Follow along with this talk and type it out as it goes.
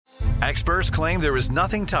Experts claim there is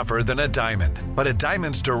nothing tougher than a diamond. But at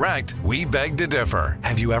Diamonds Direct, we beg to differ.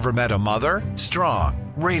 Have you ever met a mother? Strong,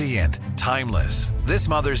 radiant, timeless. This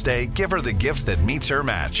Mother's Day, give her the gift that meets her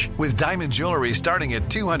match. With diamond jewelry starting at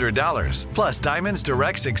 $200. Plus Diamonds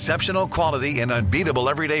Direct's exceptional quality and unbeatable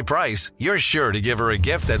everyday price, you're sure to give her a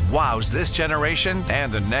gift that wows this generation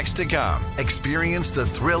and the next to come. Experience the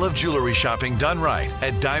thrill of jewelry shopping done right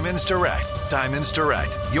at Diamonds Direct. Diamonds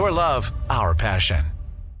Direct. Your love, our passion.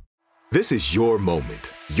 This is your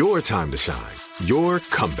moment, your time to shine, your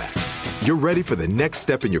comeback. You're ready for the next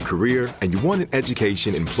step in your career, and you want an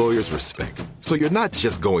education employers respect. So you're not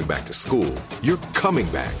just going back to school, you're coming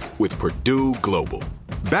back with Purdue Global.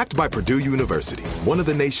 Backed by Purdue University, one of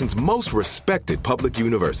the nation's most respected public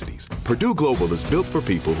universities, Purdue Global is built for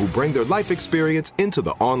people who bring their life experience into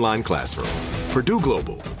the online classroom. Purdue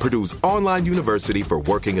Global, Purdue's online university for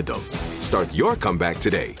working adults. Start your comeback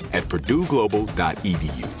today at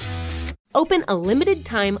purdueglobal.edu. Open a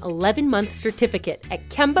limited-time 11-month certificate at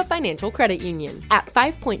Kemba Financial Credit Union. At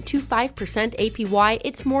 5.25% APY,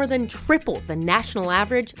 it's more than triple the national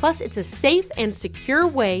average, plus it's a safe and secure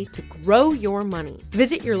way to grow your money.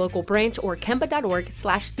 Visit your local branch or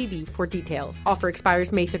kemba.org/CD for details. Offer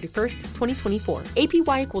expires May 31st, 2024.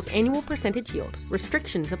 APY equals annual percentage yield.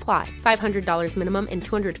 Restrictions apply. $500 minimum and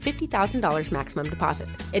 $250,000 maximum deposit.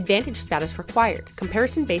 Advantage status required.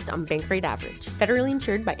 Comparison based on bank rate average. Federally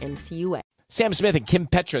insured by NCUA. Sam Smith and Kim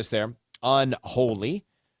Petras there. Unholy.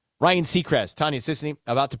 Ryan Seacrest, Tanya Sisney,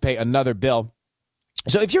 about to pay another bill.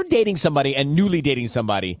 So if you're dating somebody and newly dating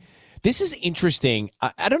somebody, this is interesting.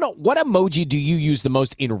 I don't know. What emoji do you use the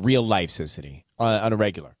most in real life, Sisney, on a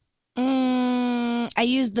regular? I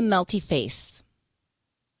use the melty face.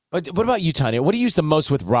 What about you, Tanya? What do you use the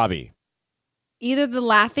most with Robbie? Either the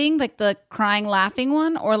laughing, like the crying laughing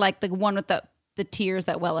one, or like the one with the tears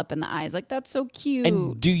that well up in the eyes. Like, that's so cute.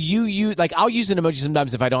 And do you use, like, I'll use an emoji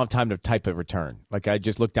sometimes if I don't have time to type a return. Like, I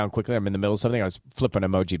just look down quickly, I'm in the middle of something, I just flip an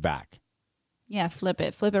emoji back. Yeah, flip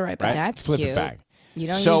it right back. Right? That's flip cute. it back. You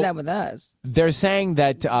don't use that with us. They're saying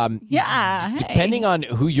that depending on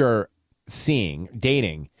who you're seeing,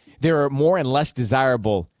 dating, there are more and less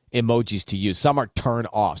desirable emojis to use. Some are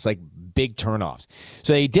turn-offs, like big turn-offs.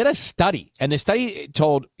 So they did a study, and the study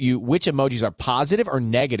told you which emojis are positive or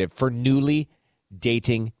negative for newly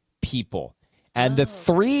dating people. And the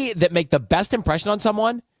three that make the best impression on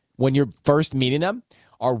someone when you're first meeting them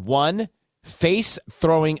are: one, face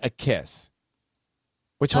throwing a kiss.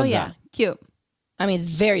 Which one's that? Cute. I mean, it's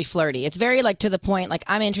very flirty. It's very, like, to the point, like,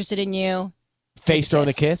 I'm interested in you. Face throwing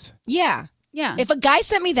a kiss? Yeah. Yeah. If a guy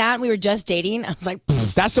sent me that and we were just dating, I was like,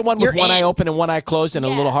 that's the one with one eye open and one eye closed and a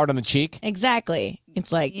little heart on the cheek? Exactly.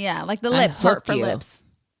 It's like, yeah, like the lips, heart for lips.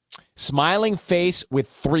 Smiling face with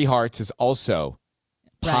 3 hearts is also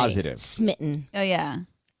positive. Right. Smitten. Oh, yeah.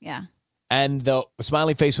 Yeah. And the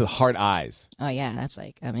smiling face with heart eyes. Oh, yeah. That's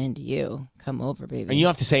like, I'm into you. Come over, baby. And you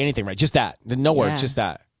don't have to say anything, right? Just that. No words, just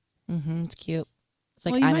that. Mm-hmm. It's cute. It's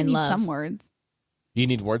like, well, you I'm might in need love. some words. You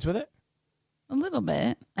need words with it? A little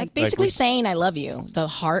bit. Like basically saying I love you. The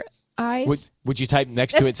heart eyes. Would you type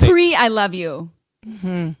next That's to it? Say, pre-I love you.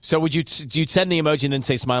 Mm-hmm. So would you'd send the emoji and then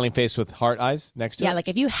say smiling face with heart eyes next to it? Yeah, like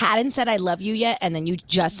if you hadn't said I love you yet and then you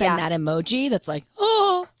just send that emoji, that's like,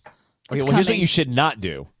 oh. Okay, well, here's what you should not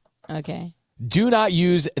do. Okay. Do not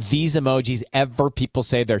use these emojis ever. People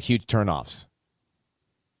say they're huge turnoffs.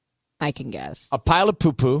 I can guess. A pile of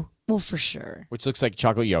poo-poo. Well, for sure. Which looks like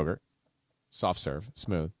chocolate yogurt. Soft serve.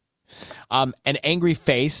 Smooth. An angry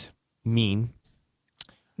face. Mean.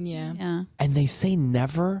 Yeah. Yeah. And they say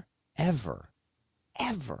never, ever,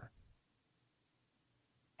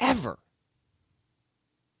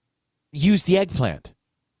 use the eggplant.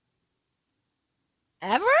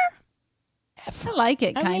 Ever? I like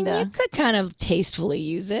it, I kind mean, you of. could kind of tastefully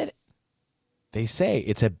use it. They say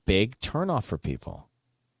it's a big turnoff for people.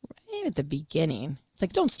 Right at the beginning. It's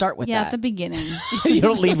like, don't start with Yeah, that. at the beginning. You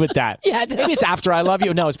don't lead with that. Yeah, maybe it's after I love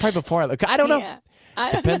you. No, it's probably before I love you. I don't know. Yeah.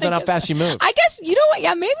 I don't Depends know. on how fast you move. I guess, you know what?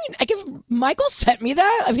 Yeah, maybe like if Michael sent me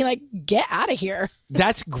that, I'd be like, get out of here.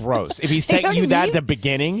 That's gross. If he sent know you what I that mean? at the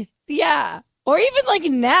beginning. Yeah. Or even like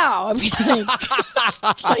now. I mean,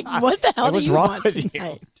 like what the hell What's do you wrong want with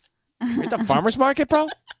tonight? You at the farmer's market, bro?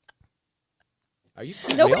 Are you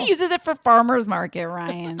for Nobody real? uses it for farmer's market,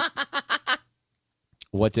 Ryan.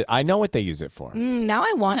 I know what they use it for. Now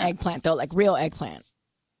I want eggplant though, like real eggplant.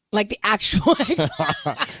 Like the actual eggplant.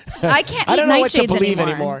 I can't I don't eat know what to nightshades believe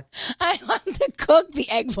anymore. I want to cook the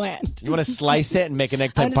eggplant. You want to slice it and make an I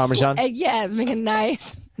eggplant want to parmesan? yes, make it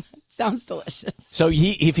nice. Sounds delicious. So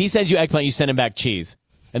if he sends you eggplant, you send him back cheese.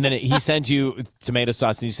 And then he sends you tomato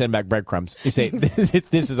sauce and you send him back breadcrumbs. You say,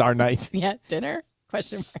 this is our night. Yeah, dinner?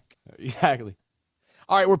 Question mark. Exactly.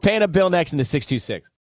 All right, we're paying a bill next in the 626.